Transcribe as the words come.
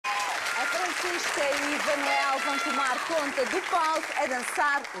Francisca e Ivanoel vão tomar conta do palco a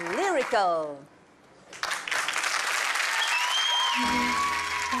dançar Lyrical.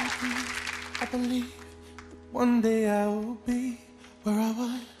 I believe one day I will be where I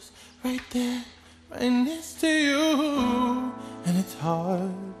was, right there, right next to you. And it's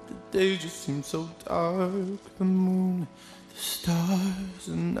hard, the day just seems so dark. The moon, the stars,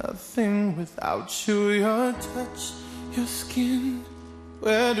 and nothing without you. Your touch, your skin,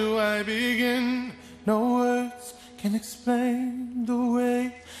 where do I begin? No words can explain the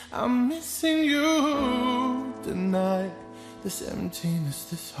way I'm missing you tonight. This emptiness,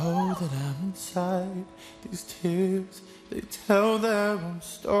 this hole that I'm inside. These tears, they tell their own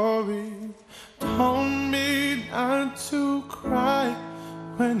story. Told me not to cry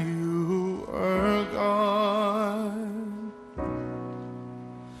when you were gone.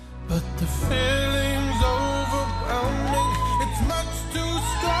 But the feeling's overwhelming. It's much too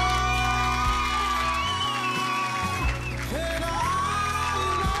strong. And I'll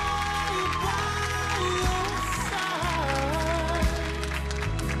lay by your side,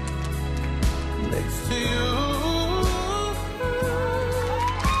 next to you.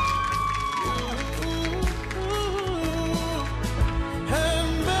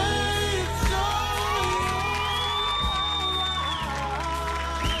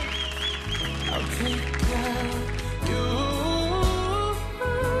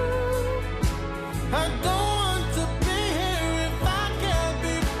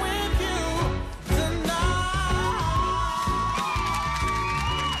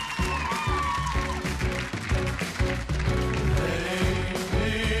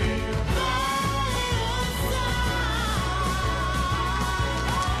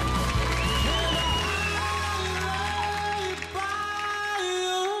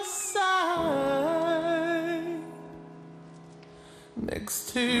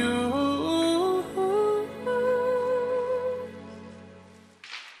 Next to you.